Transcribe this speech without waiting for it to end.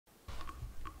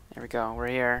There we go. We're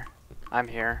here. I'm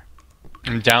here.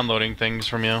 I'm downloading things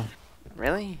from you.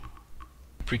 Really?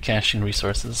 Pre-caching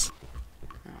resources.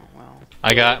 Oh, well.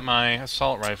 I got my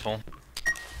assault rifle.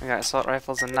 We got assault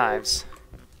rifles and knives.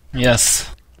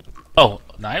 Yes. Oh,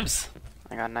 knives?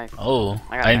 I got a knife. Oh,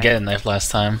 I didn't get a knife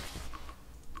last time.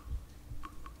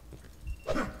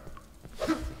 Put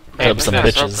up some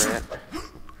bitches.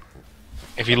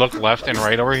 If you look left and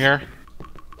right over here,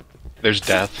 there's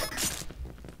death.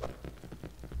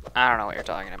 I don't know what you're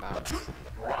talking about.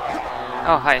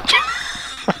 Oh, hi.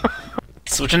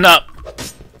 Switching up.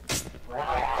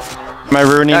 Am I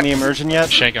ruining the immersion yet?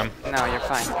 Shake him. No, you're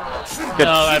fine. Good.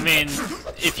 No, I mean,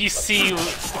 if you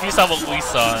saw what we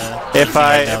saw. If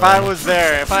I was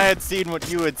there, if I had seen what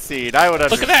you had seen, I would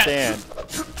Look at that.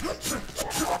 understand.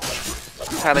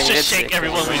 Tyler, Let's you just did shake see it,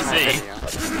 everyone we you see. video.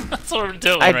 That's what we're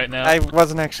doing I, right now. I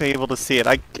wasn't actually able to see it.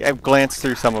 I glanced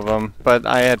through some of them, but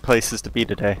I had places to be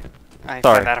today. I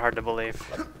Sorry. find that hard to believe.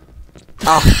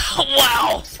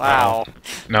 Wow! Wow.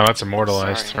 No, that's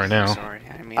immortalized Sorry, right now. I'm sorry.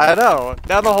 I didn't mean I that. know.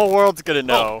 Now the whole world's gonna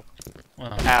know.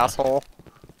 Well, Asshole.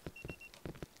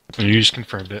 You just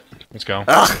confirmed it. Let's go.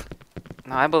 Ugh.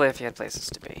 No, I believe he had places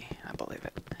to be. I believe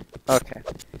it. Okay.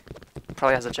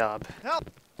 Probably has a job.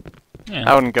 yeah.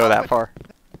 I wouldn't go that far.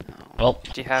 Well,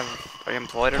 Do you have... Are you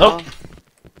employed at Oh. all?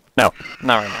 No,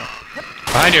 not right now.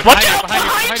 Behind you! watch Behind you! out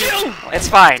Behind you! Behind you! Well, it's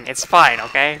fine. It's fine,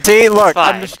 okay? See, look,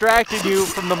 Fine. I'm distracting you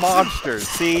from the monsters.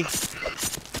 See? You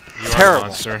are a Terrible.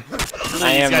 monster. really,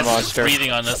 I these am the guys are just monster.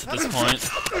 breathing on us at this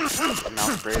point.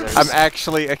 Mouth breathers. I'm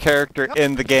actually a character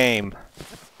in the game.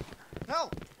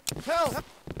 Help! Help!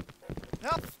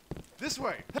 Help! This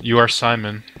way! You are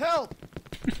Simon, Help!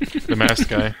 the masked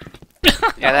guy.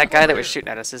 Yeah, that guy that was shooting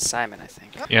at us is Simon, I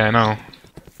think. Yeah, I know.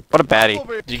 What a baddie. Help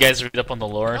over here! Did you guys read up on the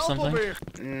lore or Help over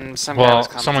something? here! Some guy Well, was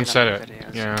commenting someone on said the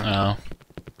it. videos. Yeah.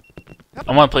 Oh.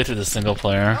 I want to play through the single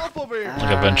player. Help over here!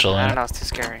 Like eventually. I don't know, it's too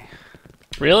scary.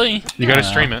 Really? You gotta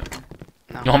stream it.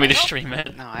 No, You want me to stream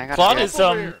it? No, I got Claude to.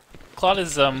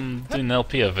 is doing an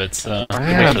LP of it, so I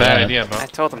had a bad idea, I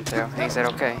but told him to, and he said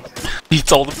okay. he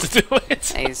told him to do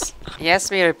it. And he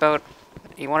asked me about...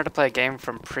 He wanted to play a game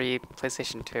from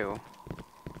pre-PlayStation 2.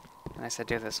 And I said,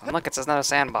 do this one. Look, it says not a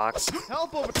sandbox.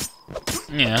 Help over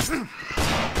Yeah.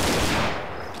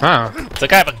 huh? Does that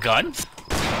guy have a gun?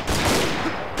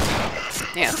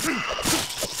 Yeah.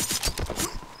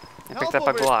 I picked up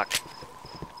a Glock.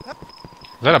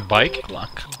 Is that a bike?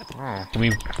 Block. Oh, Can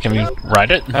we ride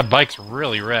it? that bike's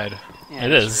really red. Yeah,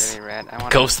 It it's is. really red. I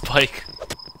want Ghost bike.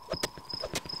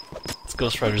 It's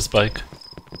Ghost Rider's bike.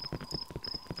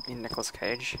 Nicolas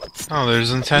Cage. Oh,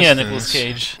 there's intestines. Yeah, Nicolas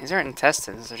Cage. These aren't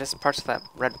intestines, they're just parts of that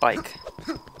red bike.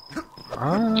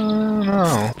 I don't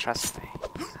know. Trust me.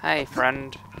 Hi,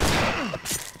 friend.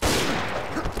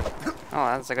 Oh,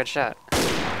 that's a good shot.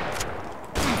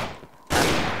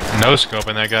 No scope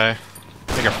in that guy.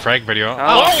 Make a frag video.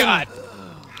 Oh, God!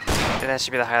 That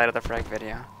should be the highlight of the frag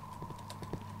video.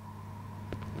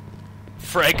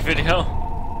 Frag video.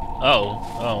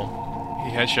 Oh.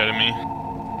 He headshotted me.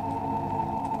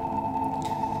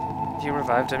 Have you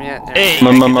revived him yet? Hey,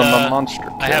 I Monster.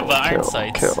 I have iron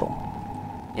sights.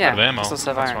 Yeah, Out of ammo, supposed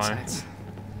to have that's iron why. sights.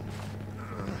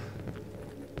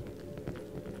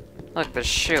 Look, there's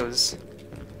shoes.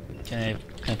 Can I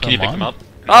put Can you them pick them on? up?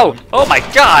 Oh! Oh my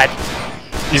god!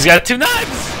 He's got 2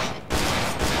 knives!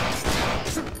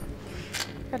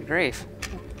 Good grief.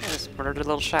 I just murdered a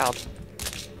little child.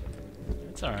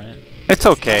 It's alright. It's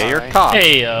okay, you're a Sorry. cop.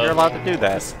 Hey, You're allowed to do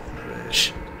that.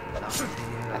 Shh.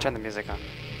 I turned the music on.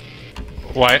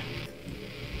 Why?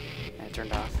 And it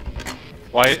turned off.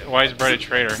 Why is Brett a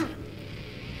traitor?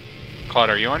 Claude,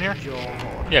 are you on here?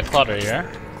 Yeah, Claude, are you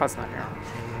here? Claude's not here.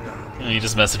 He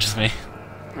just messages me.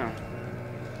 Oh.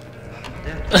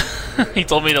 He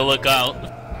told me to look out.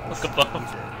 Look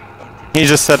above. He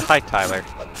just said, hi, Tyler.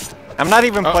 I'm not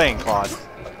even playing, Claude.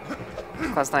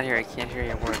 Claude's not here, he can't hear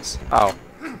your words. Oh.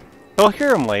 We'll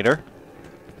hear him later.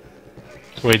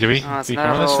 Wait, do we? Oh, it's we not a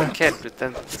come on this little thing? kid with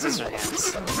the scissor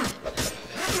hands.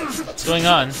 What's going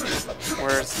on?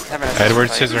 We're having a Edward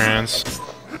fight. Scissorhands.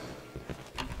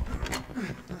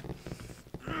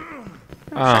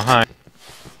 Oh, hi.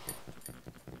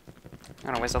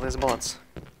 I don't waste all these bullets.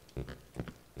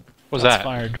 What's Shots that?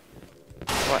 Fired.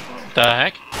 What? The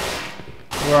heck?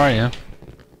 Where are you?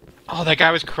 Oh, that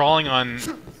guy was crawling on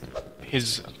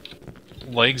his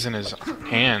legs and his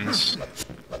hands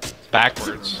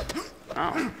backwards.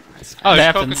 Oh. That's Oh,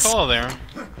 there's happens. Coca-Cola there.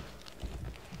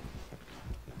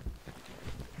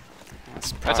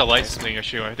 That's a probably- licensing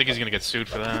issue. I think he's gonna get sued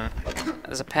for that.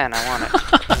 There's a pen, I want it.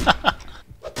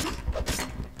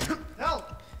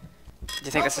 Help! Do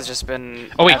you think this has just been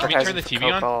Oh wait, can we turn advertising the for TV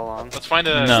Coke on? all along? Let's find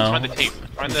the No. tape.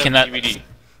 Find the cannot- DVD.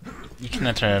 You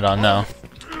cannot turn it on, no.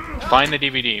 Find the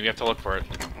DVD. We have to look for it.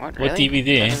 What, What really?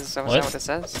 DVD? Is that What? what it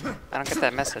says? I don't get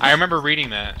that message. I remember reading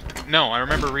that. No, I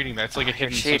remember reading that. It's like a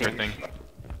hidden secret cheating.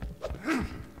 thing.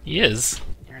 He is.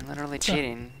 You're literally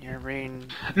cheating. You're reading...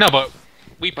 No, but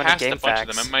we What a passed a game bunch of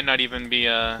them. facts. It might not even be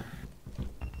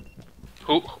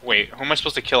Who? Wait, who am I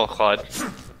supposed to kill, Claude?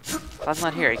 Claude's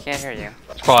not here, he can't hear you.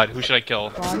 Claude, who should I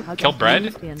kill? Kill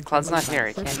Bread? Claude's not here,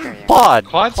 he can't hear you. Claude!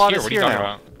 Claude's Claude here. is What are you talking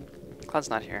now. about? Claude's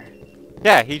not here.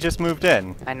 Yeah, he just moved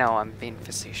in. I know, I'm being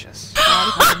facetious.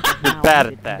 You're bad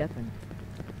at that.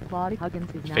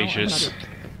 Facious.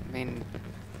 I mean...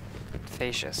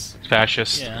 Facious.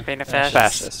 Fascist. Yeah. Being a fascist.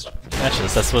 Fascist.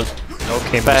 Fascist, that's what...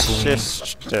 Okay, Mussolini.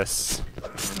 fascist.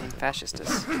 Being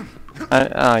fascistist.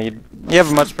 You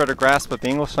have a much better grasp of the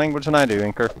English language than I do,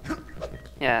 Inker.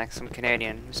 Yeah, like some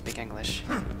Canadian who speak English.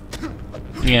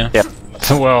 Yeah. Yep.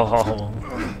 Well,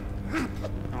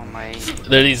 Oh my...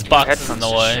 there are these boxes in Headphones the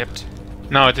just way. shipped.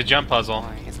 No, it's a jump puzzle.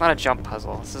 Why? It's not a jump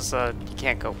puzzle. This is a... You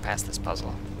can't go past this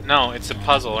puzzle. No, it's a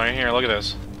puzzle right here. Look at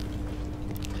this.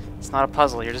 It's not a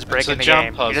puzzle, you're just breaking a the jump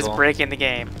game. You're just puzzle. breaking the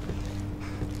game.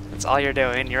 That's all you're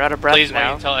doing. You're out of breath Please wait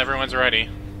now. until everyone's ready.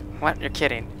 What? You're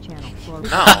kidding.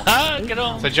 No, Get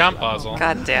on! it's a jump puzzle.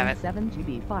 God damn it. 7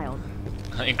 GB file.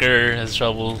 Inker has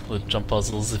trouble with jump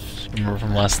puzzles, if you remember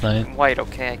from last night. White,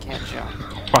 okay, I can't jump.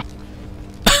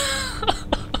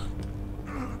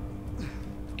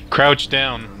 Crouch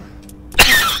down.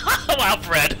 Wow,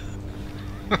 Fred!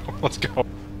 Let's go.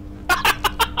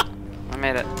 I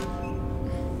made it.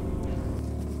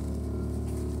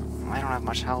 I don't have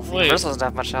much health. Wait. Universal doesn't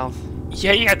have much health.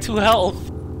 Yeah, you got 2 health!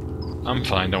 I'm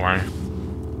fine, don't worry.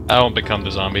 I won't become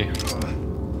the zombie.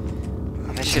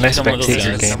 They should Nice become one of those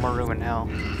spectator guys. game. No more room in hell.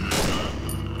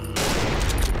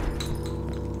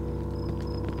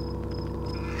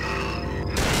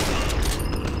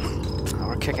 Oh,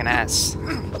 we're kicking ass.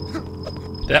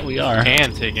 That we are.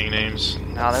 And taking names.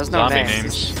 No, there's no Zombie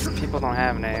names. These people don't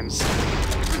have names.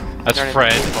 That's They're not even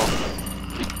Fred. people.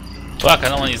 Fuck, I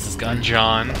don't want to use this And gun.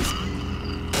 John.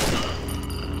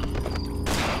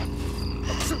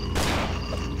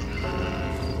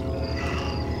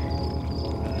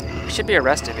 We should be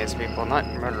arresting these people, not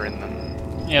murdering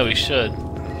them. Yeah, we should.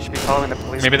 We should be following the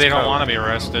police. Maybe they don't want to be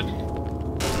arrested. They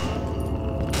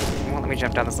won't let me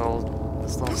jump down this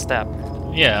little step.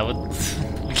 Yeah, but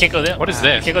we can't go down. What is We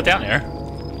this? can't go down there.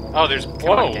 Oh, there's on,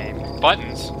 whoa game.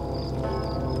 buttons.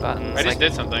 Buttons. I just like,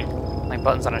 did something. like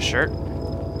buttons on a shirt.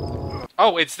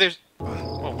 Oh, there's.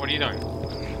 Whoa, what are you doing?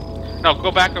 No,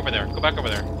 go back over there. Go back over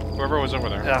there. Whoever was over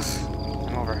there. Ugh.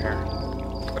 I'm over here.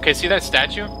 Okay, see that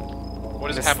statue?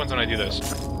 What This- happens when I do this?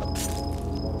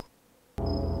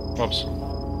 Whoops.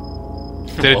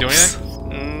 Did it do Whoops.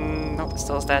 anything? Nope, it's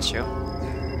still a statue.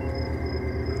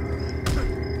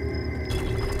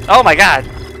 Oh my god!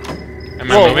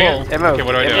 Am I Whoa, moving whoa. it? It moved. Okay,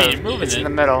 what do I It do? Hey, moved. you're moving It's in it. the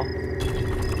middle.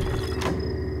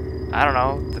 I don't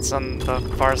know. It's on the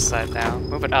far side now.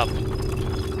 Move it up.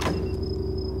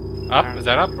 Up? Is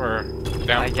that up or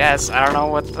down? I guess. I don't know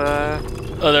what the...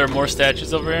 Oh, there are more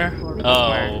statues over here?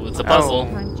 Oh, it's a puzzle.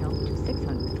 Time jump to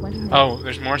 629. Oh,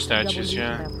 there's more statues,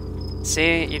 yeah.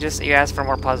 See? You asked for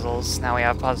more puzzles. Now we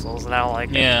have puzzles, and I don't like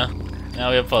it. Yeah, now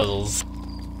we have puzzles.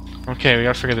 Okay, we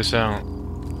gotta figure this out. Oh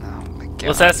my god.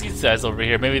 Let's ask these guys over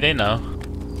here, maybe they know.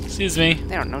 Excuse me.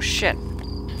 They don't know shit.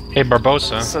 Hey,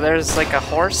 Barbosa. So there's like a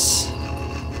horse,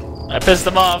 I pissed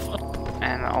them off.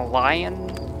 and a lion,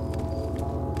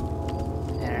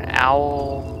 and an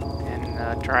owl, and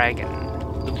a dragon.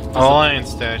 A lion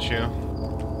statue.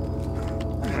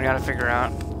 We gotta figure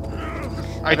out.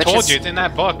 I bet told you you, it's in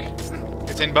that book.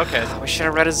 It's in Bookhead. We should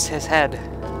have read his head.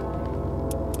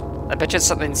 I bet you it's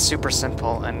something super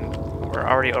simple, and we're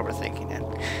already overthinking it.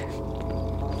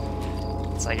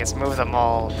 It's like, let's move them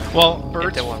all. Well,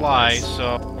 birds Into one fly, place.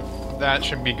 so that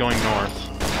should be going north.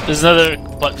 There's another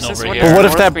button This is over what- here. But what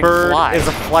if North that Wing bird fly. is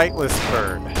a flightless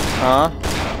bird? Huh?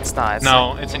 It's not. It's No,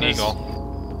 like- it's an there's-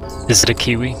 eagle. Is it a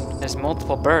kiwi? There's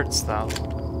multiple birds, though.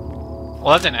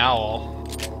 Well, that's an owl.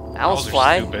 Owls are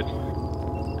fly. stupid.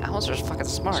 Owls are fucking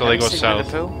smart. So they Have you go seen Winnie the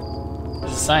south. Pooh?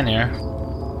 There's a sign here.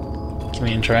 Can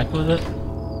we interact with it?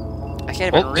 I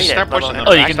can't even Well, read just it. start let pushing alone them.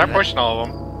 Oh, you interact can- Start with it. pushing all of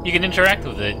them. You can interact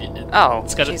with it. Oh,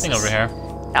 It's got a thing Jesus. over here.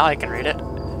 Now I can read it.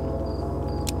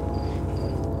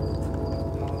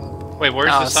 Wait,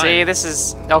 where's Oh, the sign? see, this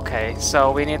is... Okay,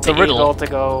 so we need It's a the riddle. eagle to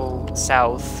go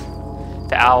south.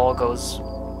 The owl goes...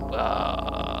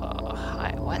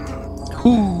 Hi, what?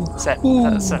 It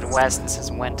said west, it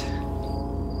says went.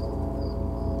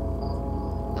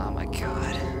 Oh my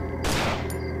god.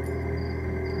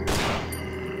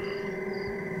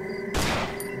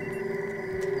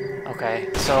 Okay,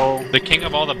 so... The king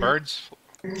of all the birds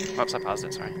Oops, I paused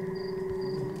it, sorry.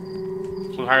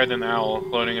 flew higher than the owl,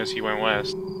 floating as he went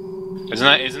west.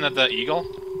 Isn't that the eagle?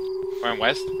 Went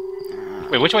west?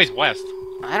 Wait, which way's west?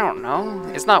 I don't know.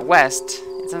 It's not west.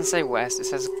 It doesn't say west. It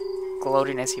says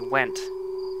gloating as he went.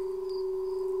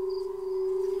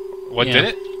 What Yeah. did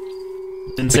it?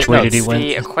 Didn't Which say way did he routes. went?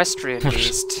 The equestrian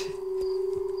beast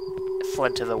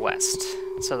fled to the west.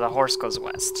 So the horse goes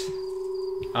west.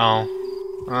 Oh.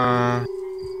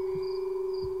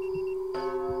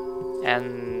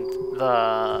 And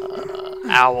the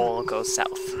owl goes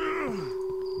south.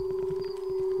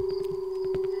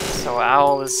 So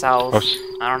owl is south. Oops.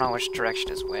 I don't know which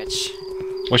direction is which.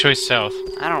 Which way's south?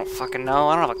 I don't fucking know.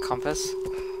 I don't have a compass.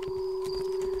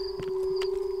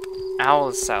 Owl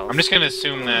is south. I'm just gonna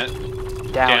assume that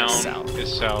down, down is south.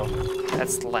 is south.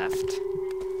 That's left.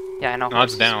 Yeah, I know. No,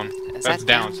 horse it's down. Is That's that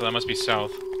down, so that must be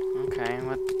south. Okay.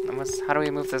 How do we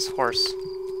move this horse?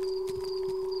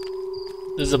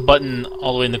 There's a button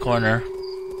all the way in the corner.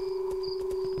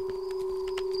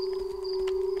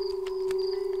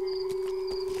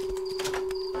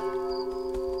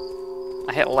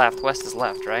 I hit left. West is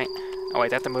left, right? Oh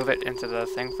wait, I have to move it into the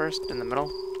thing first, in the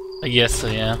middle. I guess so,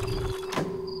 yeah.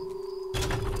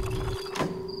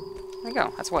 There you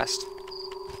go. That's west.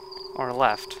 Or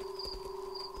left.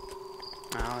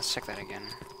 Oh, let's check that again.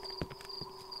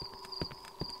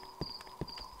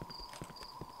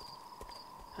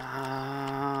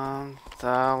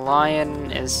 The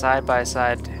lion is side by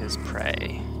side to his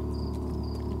prey.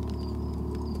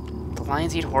 Do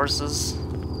lions eat horses?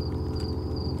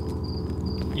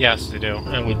 Yes, they do.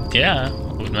 I would, yeah,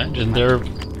 I would imagine they're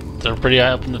pretty high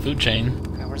up in the food chain.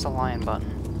 Okay, where's the lion button?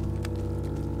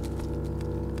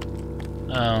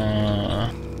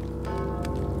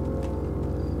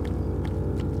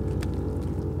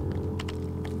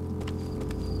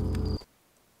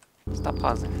 Stop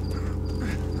pausing.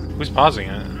 Who's pausing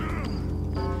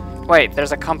it? Wait,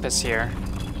 there's a compass here.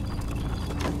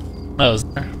 Oh, is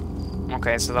there?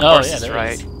 Okay, so the Oh, horse yeah, is there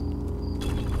right. is.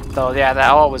 Though, yeah, the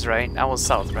owl was right. Owl was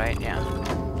south, right? Yeah.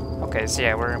 Okay, so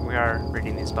yeah, we are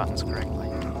reading these buttons correctly.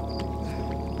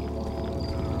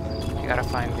 You gotta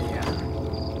find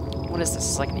the, what is this?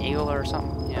 It's like an eagle or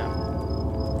something? Yeah.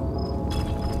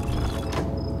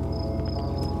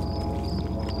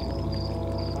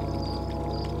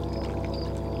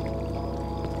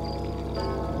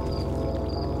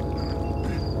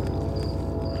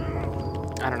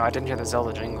 I don't know, I didn't hear the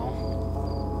Zelda jingle.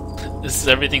 Is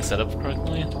everything set up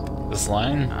correctly? This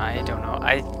line? I don't know.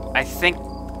 I think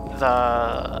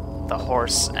the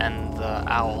horse and the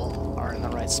owl are in the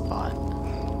right spot.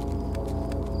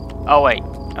 Oh wait,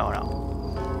 oh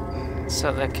no.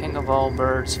 So the king of all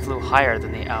birds flew higher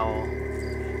than the owl.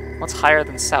 What's higher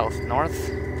than south? North?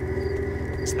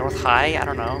 Is north high? I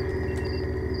don't know.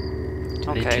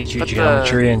 They Okay, teach you but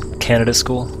geometry in Canada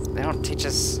school. they don't teach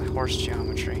us horse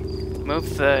geometry.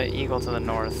 Move the eagle to the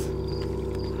north.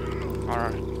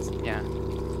 Or yeah.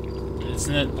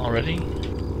 Isn't it already?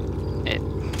 It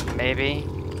maybe.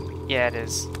 Yeah, it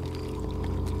is.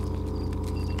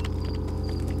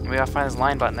 We gotta find this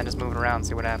line button, then just move it around and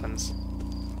see what happens.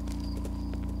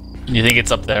 You think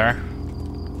it's up there?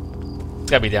 It's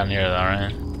gotta be down here, though,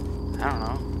 right? I don't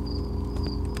know.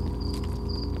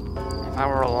 If I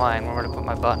were a line, where would I put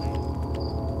my button?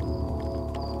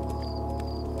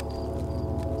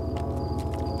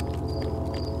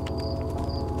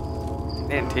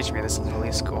 They didn't teach me this in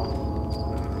police school.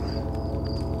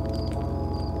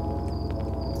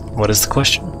 What is the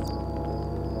question?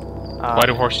 Why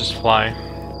do horses fly?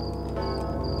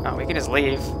 Oh, we can just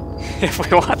leave. If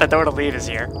we want, the door to leave is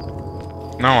here.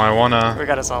 No, I wanna. We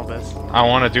gotta solve this. I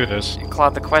wanna do this.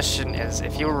 Claude, the question is,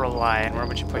 if you were a lion, where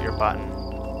would you put your button?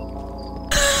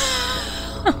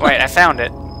 Wait, I found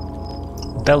it.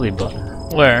 Belly button.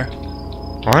 Where?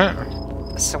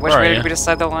 What? So which Where are way did ya? we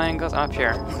decide the lion goes? Up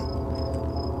here.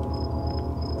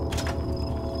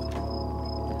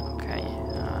 Okay.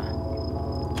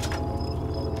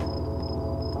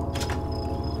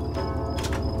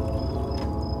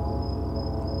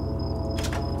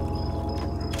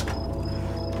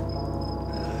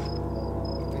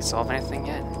 We solve anything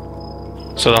yet?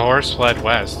 So the horse fled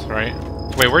west, right?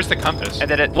 Wait, where's the compass? I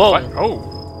did it. Whoa! What? Oh!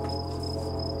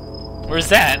 Where's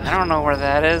that? I don't know where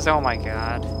that is. Oh my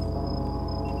god.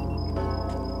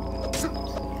 Let's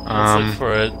look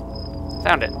for it.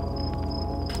 Found it.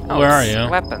 Oh, Where are it's you?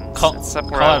 Weapons. Call, It's up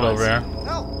call where I it was. over there.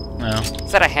 Help! No.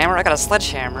 Is that a hammer? I got a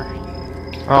sledgehammer.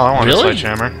 Oh, I want Really? a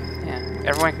sledgehammer. Yeah.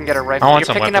 Everyone can get a rifle. I want You're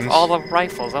some picking weapons. up all the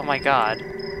rifles. Oh my god.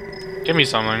 Give me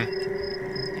something.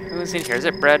 Who's in here? Is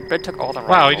it Bread? Bread took all the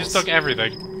rifles. Wow, he just took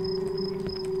everything.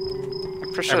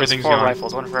 For sure, there's Everything's 4 gone.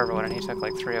 rifles, one for everyone, and he took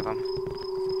like 3 of them.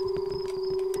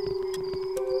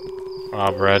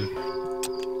 Oh, bread.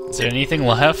 Is there anything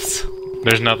left?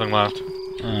 There's nothing left.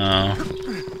 Oh.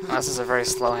 Oh, this is a very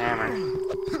slow hammer.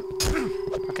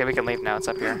 Okay, we can leave now. It's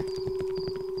up here.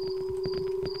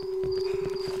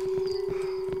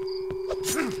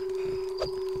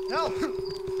 Help!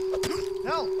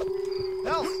 Help!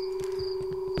 Help!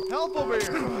 Help over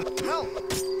here! Help!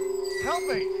 Help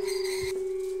me!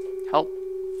 Help.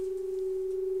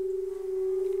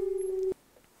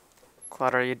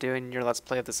 Claude, are you doing your Let's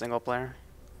Play of the single player?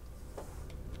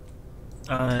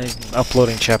 I'm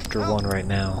uploading chapter 1 right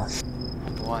now.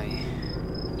 Oh boy.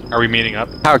 Are we meeting up?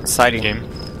 How exciting. Game.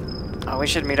 Oh, we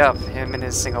should meet up. Him and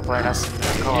his single player.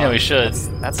 Yeah, we should.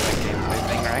 That's a gameplay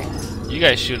thing, right? You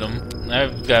guys shoot him.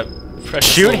 I've got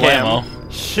precious Shoot little him! ammo.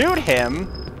 Shoot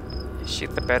him!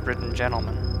 Shoot the bedridden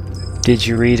gentleman. Did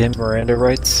you read him Miranda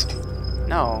rights?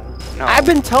 No. No. I've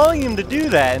been telling him to do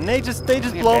that, and they just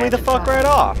blow me the fuck right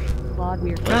off. Claude,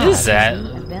 we're What is that?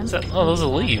 Is that? Oh, those are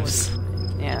leaves.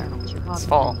 Yeah. It's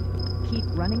fall. Keep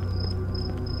running.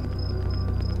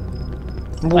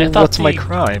 Well, thought what's my the-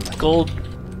 crime? Gold.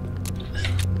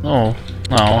 Oh.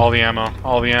 No. All the ammo.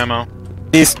 All the ammo.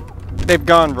 They've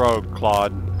gone rogue,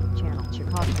 Claude. Channel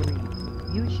Chicago 3.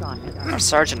 You shot at Our us.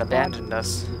 sergeant abandoned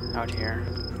us out here.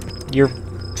 You're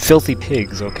filthy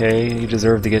pigs, okay? You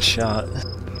deserve to get shot.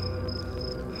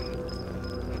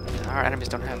 Our enemies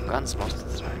don't have guns most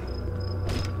of the time.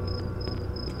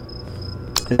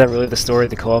 Is that really the story of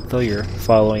the co-op though? You're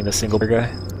following the single player guy?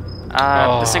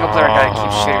 The single player guy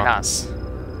keeps shooting us.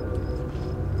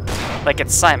 Like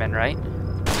it's Simon, right?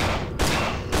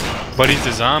 But he's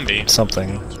a zombie.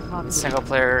 Something. Chicago The single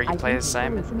player you I play think as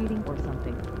Simon. hallucinating or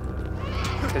something.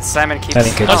 Because Simon keeps. I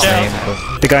think it's Watch the out. same,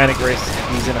 but the guy in a gray,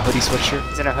 he's in a hoodie sweatshirt.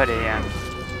 He's in a hoodie, yeah.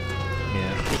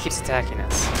 Yeah. He keeps attacking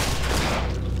us.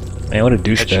 Man, what a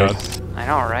douchebag. Headshots. I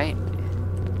know, right?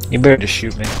 You better just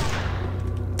shoot me.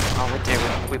 Oh, we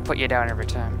do. We put you down every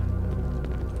time.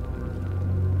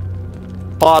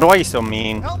 Claude, why are you so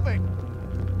mean? Help me!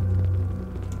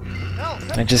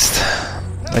 Help! I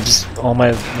just, all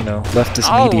my, leftist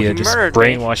Oh, media you just murdered me.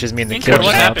 brainwashes me into Think killing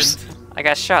what cops. happened? I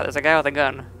got shot. There's a guy with a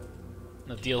gun.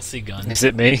 The DLC gun. Is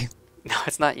it me? No,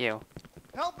 it's not you.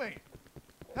 Help me!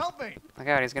 Help me! Oh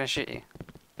god, he's gonna shoot you.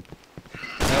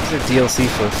 How's there DLC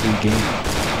for a free game?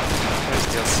 There's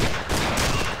DLC.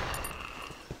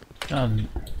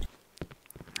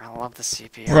 I love the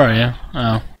CPU. Where are you?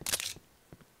 Oh.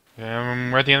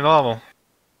 We're at the end of the level.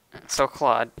 So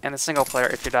Claude, in the single player,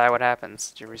 if you die, what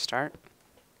happens? Do you restart?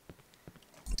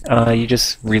 You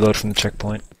just reload from the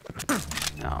checkpoint.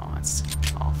 No, it's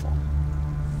awful.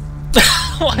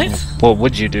 What? What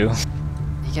would you do?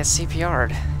 You get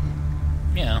CPR'd.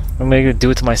 Yeah. Am I gonna do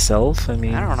it to myself? I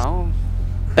mean, I don't know.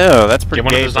 Oh, that's pretty Get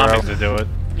one of gay, the zombies bro. to do it.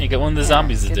 You get one of the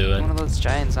zombies to Get do it. One of those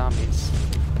giant zombies.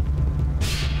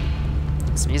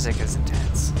 This music is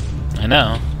intense. I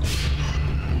know.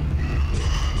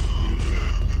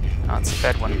 Oh, it's a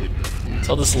bed one. It's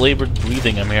all this labored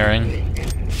breathing I'm hearing.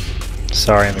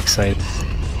 sorry, I'm excited.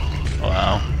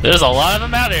 Wow. There's a lot of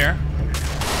them out here.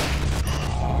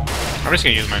 I'm just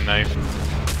gonna use my knife.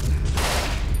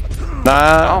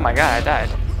 Nah. Oh my god, I died.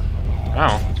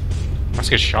 Oh. Must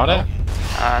get shot at?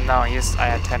 No, I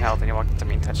had 10 health and he walked up to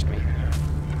me and touched me.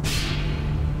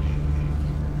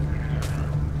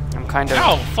 I'm kind of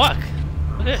Oh, fuck.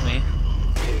 Look at me.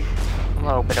 a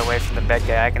little bit away from the bed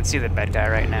guy. I can see the bed guy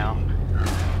right now.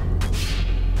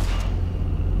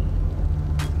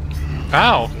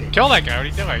 Ow! Kill that guy, what are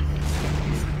you doing?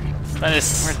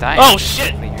 We're dying. Oh,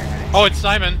 shit! quickly here, guys. Oh, it's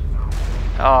Simon!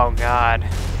 Oh god.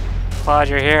 Claude,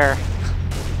 you're here.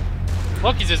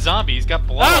 Look, he's a zombie, he's got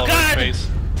blood Oh, all over his God! face.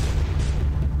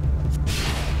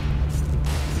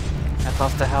 I'd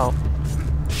love to help.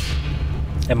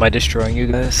 Am I destroying you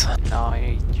guys? No,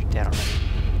 you're dead already.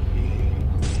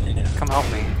 Come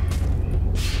help me.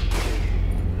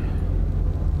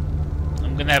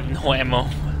 I'm gonna have no ammo.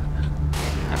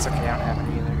 That's okay, I don't have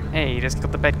it either. Hey, you just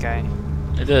killed the bed guy.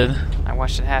 I did. I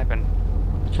watched it happen.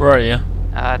 Where are you?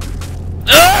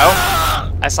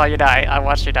 Oh! I saw you die. I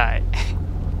watched you die.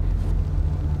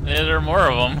 Yeah, there are more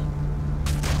of them.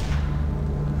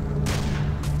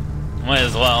 Might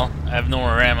as well. I have no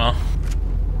more ammo.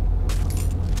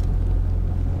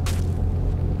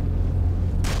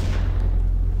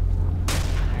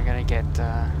 You're gonna get,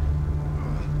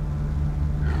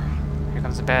 Here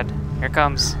comes the bed. Here it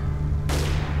comes.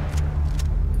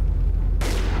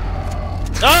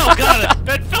 Oh god! A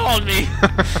bed fell on me!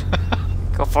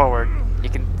 Go forward. You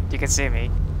can see me.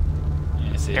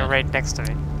 Yeah, I see You're ya. right next to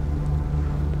me.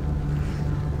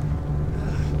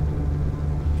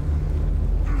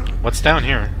 What's down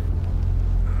here?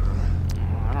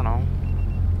 I don't know.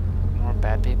 More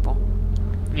bad people.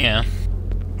 Yeah.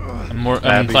 I'm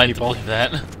Bad inclined to people. believe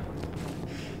that.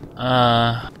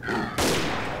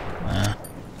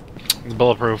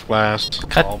 Bulletproof glass.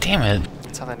 God damn it.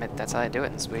 That's how they do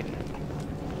it in Sweden.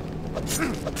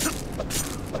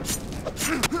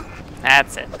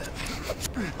 That's it.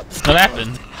 What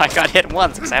happened? I got hit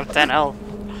once because I have 10 health.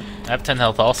 I have 10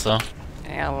 health also.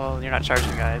 Yeah, well, you're not charging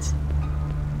guys.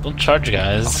 Don't charge, Oh,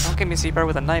 guys. don't give me CBR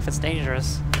with a knife, it's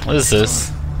dangerous. What is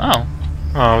this? Oh.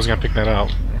 Oh, I was gonna pick that up.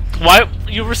 Why?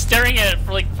 You were staring at it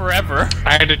for like forever.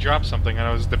 I had to drop something and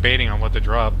I was debating on what to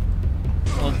drop.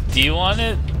 Well, do you want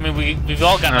it? I mean, we've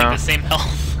all got No. like the same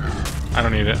health. I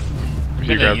don't need it. I'm You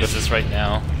gonna grab use this. this right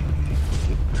now.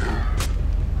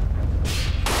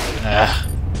 Ah.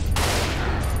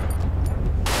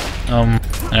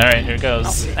 Alright, here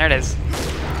goes. Oh, there it is.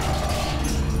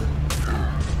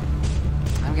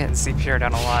 I'm getting CPR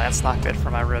down a lot, that's not good for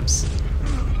my ribs.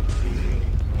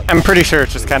 I'm pretty sure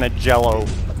it's just kind of jello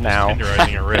now.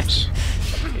 Tenderizing your ribs.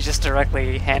 He's just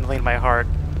directly handling my heart.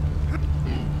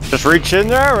 Just reach in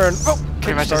there and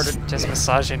Pretty much kick-started. just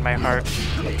massaging my heart.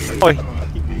 Oh,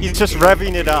 he's just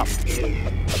revving it up.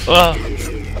 Ugh.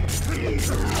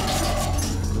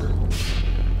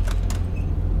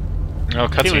 Oh,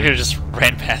 People cutscene. here just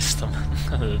ran past them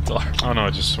at the door. Oh no,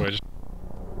 it just switched.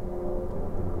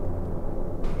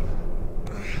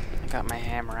 I got my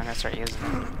hammer, I'm gonna start using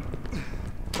it.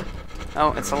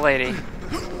 Oh, it's a lady.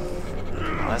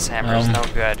 Oh, this hammer is no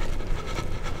good.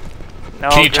 No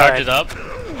Can you good. charge it up?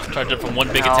 Charge it from one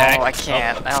big no, attack? I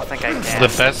can't. I don't think I can. The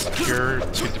best cure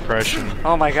to depression.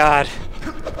 Oh my god.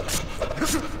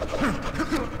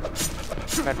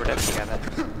 Glad we're dead together.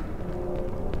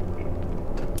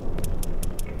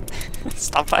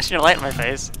 Stop flashing your light in my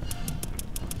face.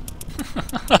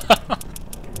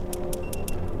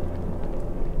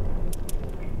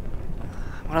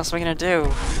 What else are we gonna do?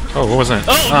 Oh, what was that?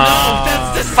 Oh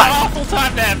no! That's an awful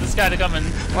time to have this guy to come in.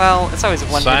 Well, it's always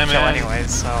one big Simon. kill anyway,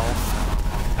 so...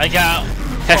 I got.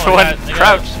 Everyone, I got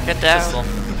crouch, a get down. pistol.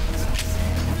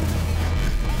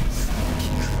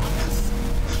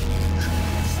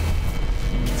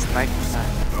 It's night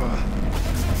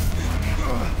time.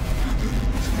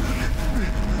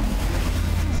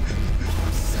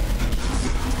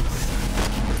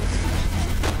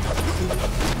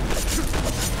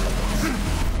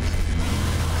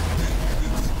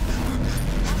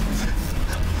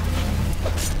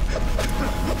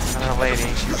 Another lady.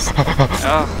 She's...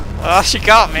 oh, she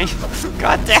got me.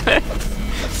 God damn it.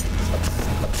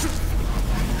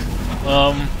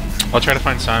 I'll try to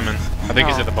find Simon. I think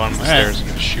he's at the bottom of the Alright. stairs and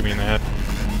gonna shoot me in the head.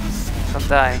 Don't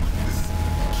die.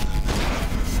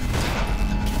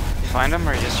 You find him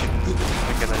or are you just shooting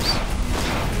regulars?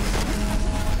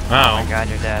 Oh my Oh. god,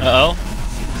 you're dead. Uh-oh.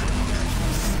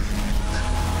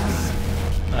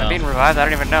 I'm being revived? I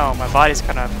don't even know. My body's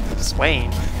kind of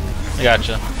swaying. I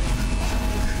gotcha.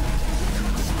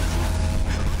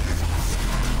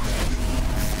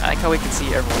 I like how we can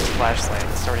see everyone's flashlight.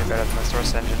 It's already better than the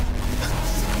source engine.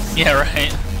 Yeah,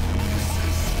 right.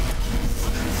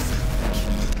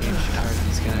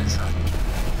 These guys.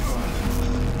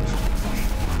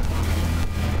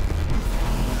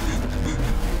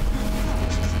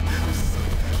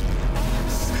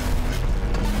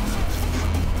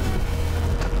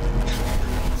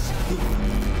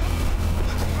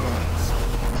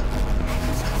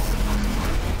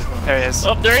 There he is.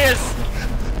 Oh, there he is!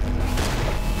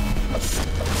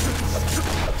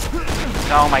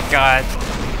 Oh my god.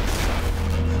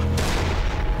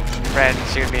 Red,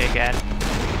 shoot me again.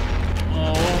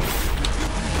 Oh.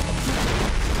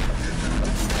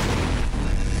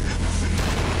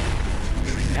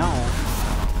 No.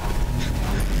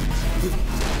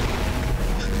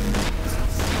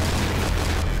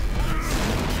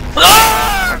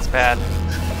 That's bad.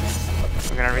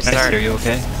 We're gonna restart. Are you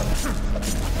okay?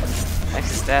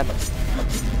 X is dead.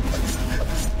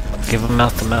 Give him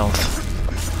mouth to mouth.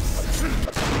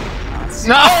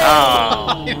 No!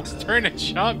 Oh. It's turn and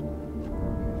shot.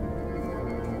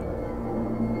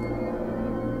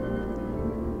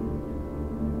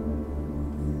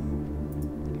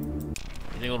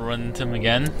 You think we'll run into him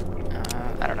again?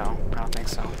 I don't know. I don't think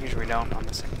so. Usually we don't on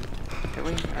this. Do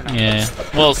we? Or no? Yeah.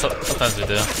 Well, sometimes we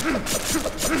do.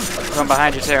 Going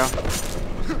behind you too.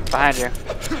 Behind you.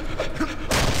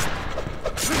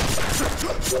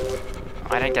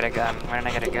 Oh, I didn't get a gun. Why didn't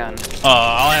I get a gun? Oh,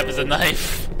 all I have is a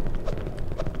knife.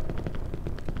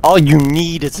 All you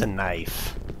need is a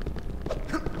knife.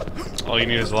 All you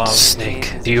need is love.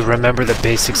 Snake, do you remember the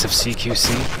basics of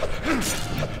CQC?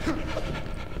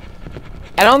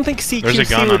 I don't think There's a gun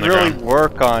CQC on would the really ground.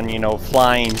 work on, you know,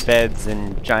 flying beds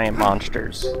and giant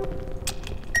monsters.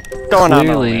 Going on a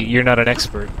Clearly, limb. you're not an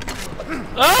expert.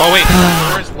 Oh wait, the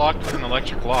door is locked with an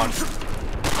electric lock.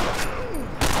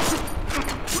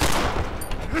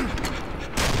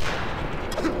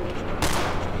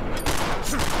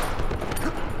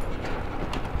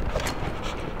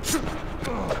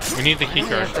 We need the Why do you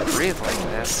keycard. have to breathe like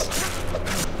this?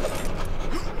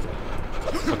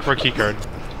 Look for a keycard.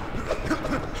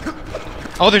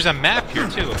 Oh, there's a map here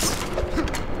too.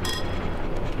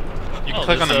 You can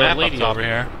click on the map up lady top. over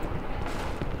here.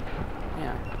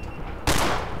 Yeah.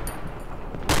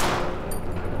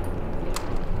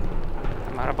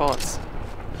 I'm out of bullets.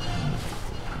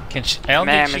 Can she? I don't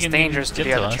Ma'am, think it's she can dangerous to get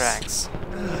be on the us. tracks.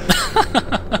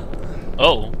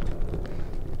 Oh.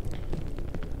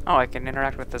 Oh, I can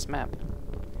interact with this map.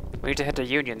 We need to head to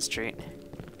Union Street.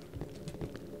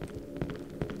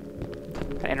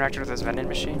 Can I interact with this vending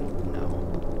machine? No.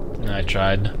 No, I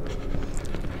tried.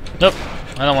 Nope.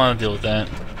 I don't want to deal with that.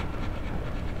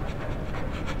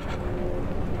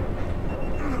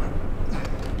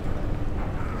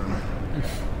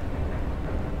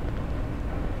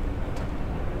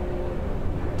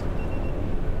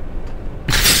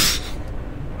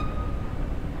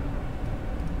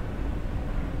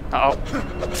 Uh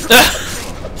oh.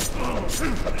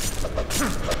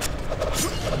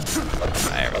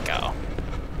 There we go.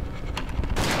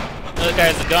 The other guy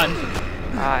has a gun.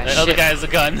 Ah, The other shit. guy has a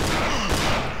gun.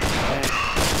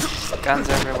 There's guns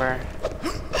everywhere.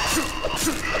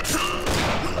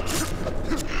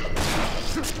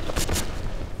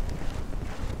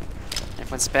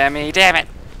 Everyone spam me, damn it!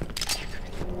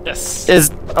 Yes.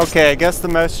 Okay, I guess the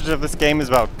message of this game is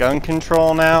about gun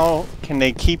control now. Can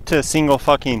they keep to a single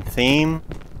fucking theme?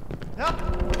 Help!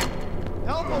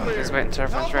 Help over here! Just wait until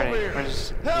everyone's Help ready. over here. Where's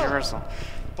Help. Universal?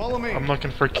 Follow me. I'm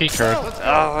looking for a keycard. Let's go.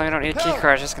 Oh, I don't need a key Help.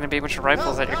 card. It's just gonna be a bunch of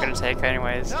rifles that you're gonna take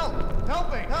anyways. Help!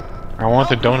 Help me! Help! I want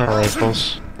the donut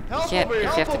rifles. Help can't- over here. you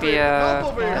have Help to be over here. a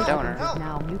Help over here. blood Help. donor. Help!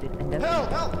 Now muted and Help!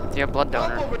 designated. Help! Do you have blood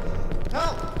donor? Help over!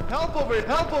 Help! Help over here!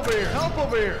 Help over here! Help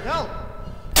over here! Help!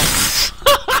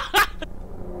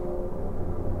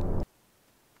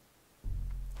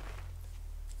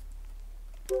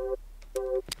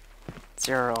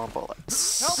 Zero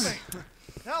bullets. Help me!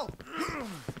 Help!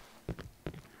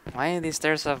 Why do these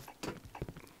stairs have...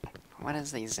 What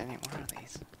is these anymore? What are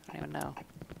these? I don't even know.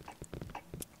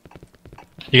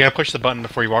 You gotta push the button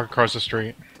before you walk across the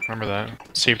street. Remember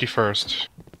that. Safety first.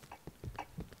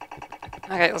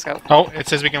 Okay, let's go. Oh, it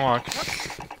says we can walk.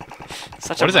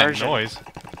 Such What a is that version. noise?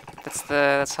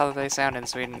 That's how they sound in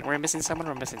Sweden. We're missing someone.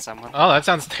 We're missing someone. Oh, that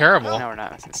sounds terrible. No, we're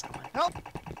not missing someone. Help!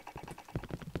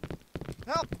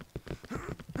 Help!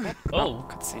 Oh.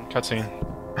 Cutscene.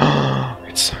 Cutscene.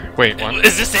 It's... Wait, what?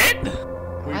 Is this it?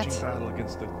 Waging battle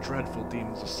against the dreadful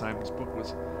demons of Simon's book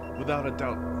was, without a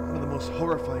doubt, one of the most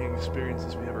horrifying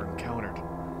experiences we ever encountered.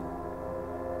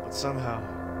 But somehow,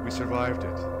 we survived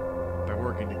it by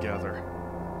working together.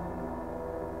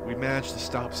 We managed to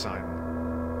stop Simon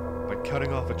by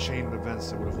cutting off a chain of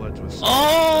events that would have led to a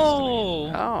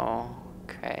Oh. Oh,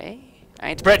 okay. I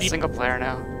need to Brett, play you- single player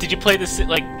now. Did you play this?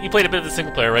 Like, you played a bit of the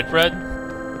single player, right, Fred?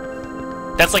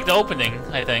 That's like the opening,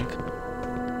 I think.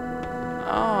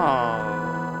 Oh.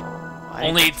 I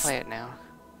Only need to it's- play it now.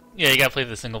 Yeah, you gotta play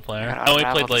the single player. I I only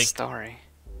unravel played the like. story.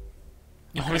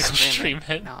 You want me to go stream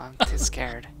it? No, I'm too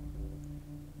scared.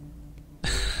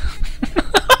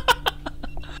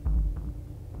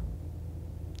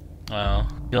 Well,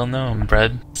 you'll know him,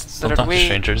 Brad. So Don't did talk we- to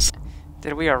strangers.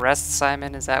 Did we arrest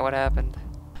Simon? Is that what happened?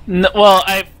 No, well,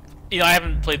 I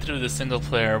haven't played through the single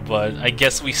player, but I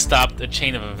guess we stopped a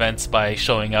chain of events by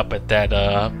showing up at that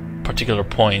particular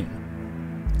point.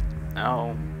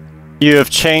 Oh. You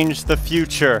have changed the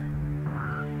future.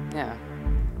 Yeah.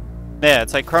 Yeah,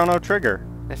 it's like Chrono Trigger.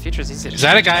 The future's easy to Is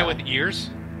that a change guy now. with ears?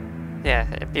 Yeah,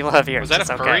 people have ears. Was that a it's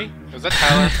okay. furry? Was that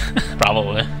Tyler?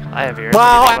 Probably. I have ears.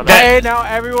 Well, What do you think about hey, now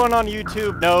everyone on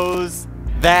YouTube knows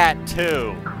that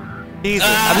too. Jesus,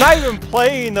 I'm not even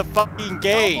playing the fucking Help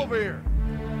game. over here!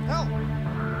 Help!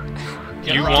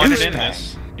 You wanted in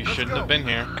this. You shouldn't have been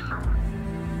here.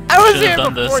 I was Should've here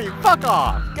done before this. you. Fuck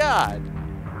off, God.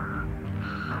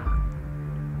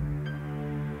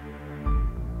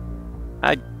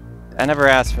 I never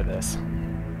asked for this.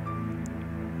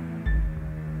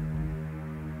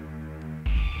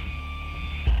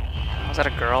 Was that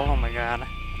a girl? Oh my god. I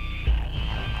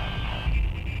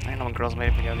didn't know when girls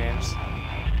made video games.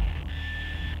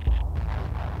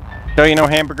 So you know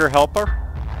Hamburger Helper?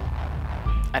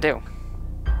 I do.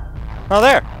 Oh,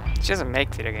 there. She doesn't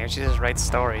make video games, she just writes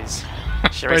stories.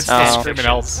 She Writes writes fan screaming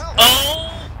help. fictions.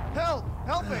 Oh! Help!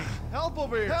 Help me! Help help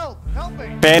over here! Help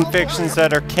me! Fan fictions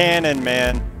that are canon,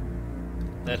 man.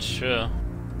 That's true.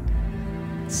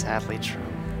 Sadly true.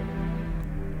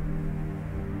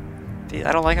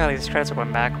 I don't like how these credits are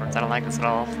going backwards. I don't like this at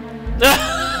all.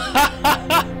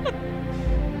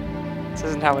 This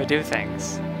isn't how we do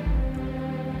things.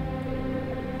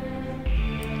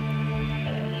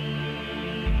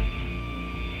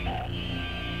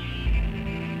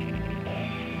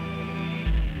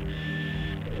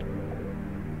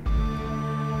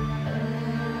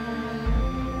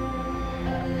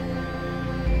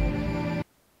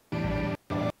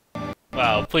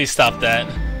 Wow, please stop that.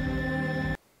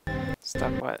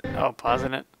 Stop what? Oh,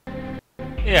 pausing it?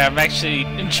 Yeah, I'm actually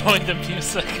enjoying the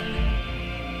music.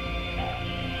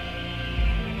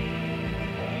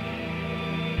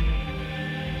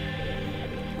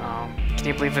 Can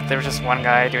you believe that there was just one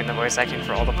guy doing the voice acting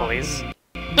for all the police?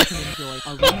 Enjoy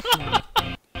a roast snack.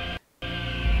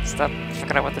 Stop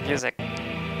fucking up with the music.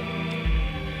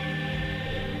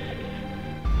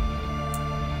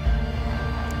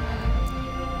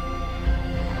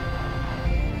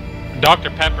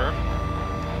 Dr. Pepper.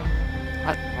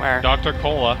 What? Where? Dr.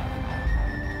 Cola.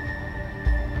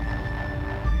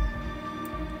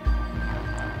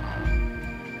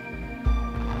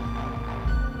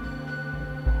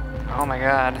 Oh my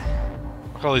god.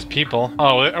 Look at all these people.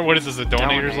 Oh, what is this, a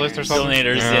donators list or something?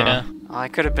 Donators, yeah. Oh, I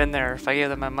could have been there if I gave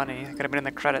them my money. I could have been in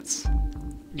the credits.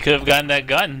 You could have gotten that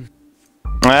gun.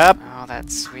 Yep. Oh, that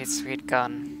sweet, sweet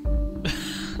gun.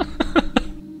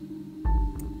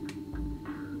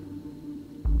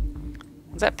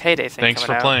 When's that payday thing Thanks for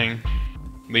coming out? playing.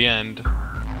 The end.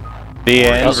 The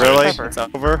end, Dr. really? Pepper. It's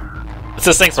over? It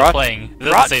says thanks for playing. It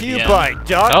doesn't Brought say to the you end. by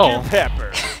Dr. Oh.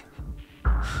 Pepper.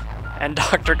 And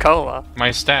Dr. Cola. My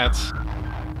stats.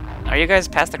 Are you guys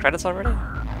past the credits already?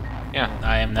 Yeah.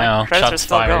 I am now. Credits Shots are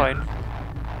still fired. going.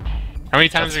 How many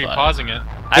times That's are you fine. pausing it?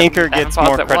 Anchor haven't gets paused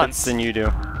more it credits once. than you do.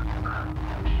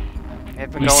 They've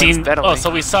been We've going seen. steadily. Oh, so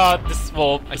we saw this.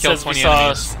 Well, I it killed says we 20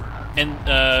 saw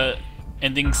enemies.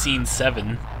 ending scene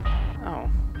 7. Oh,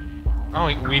 Oh,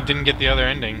 we didn't get the other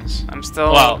endings. I'm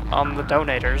still Wow. on the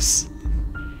donators.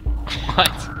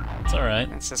 What? It's all right.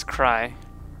 It says cry.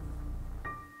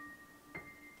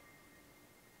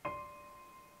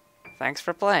 Thanks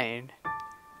for playing.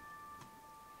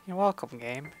 You're welcome,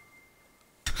 game.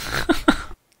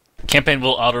 Campaign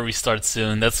will auto restart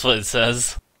soon. That's what it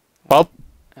says. Well,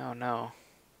 Oh no.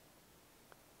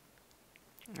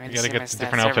 I You didn't gotta see get my the stats.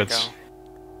 different There we outfits. go.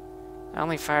 I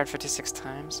only fired 56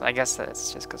 times. I guess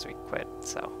that's just because we quit,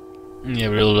 so. Yeah,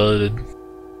 reloaded.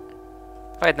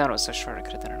 If I had known it was so short, I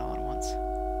could have done it all at once.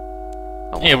 Oh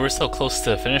well. Yeah, we're so close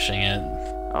to finishing it.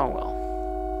 Oh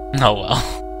well. Oh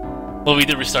well. Well, we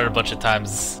did restart a bunch of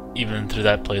times, even through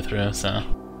that playthrough, so.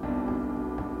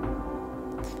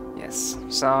 Yes.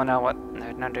 So now what?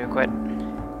 Now do we quit?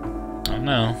 Oh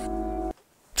no.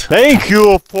 thank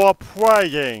you for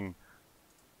playing.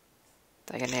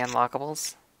 Did I get any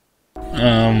unlockables?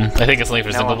 I think it's only for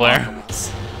No single player.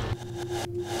 unlockables.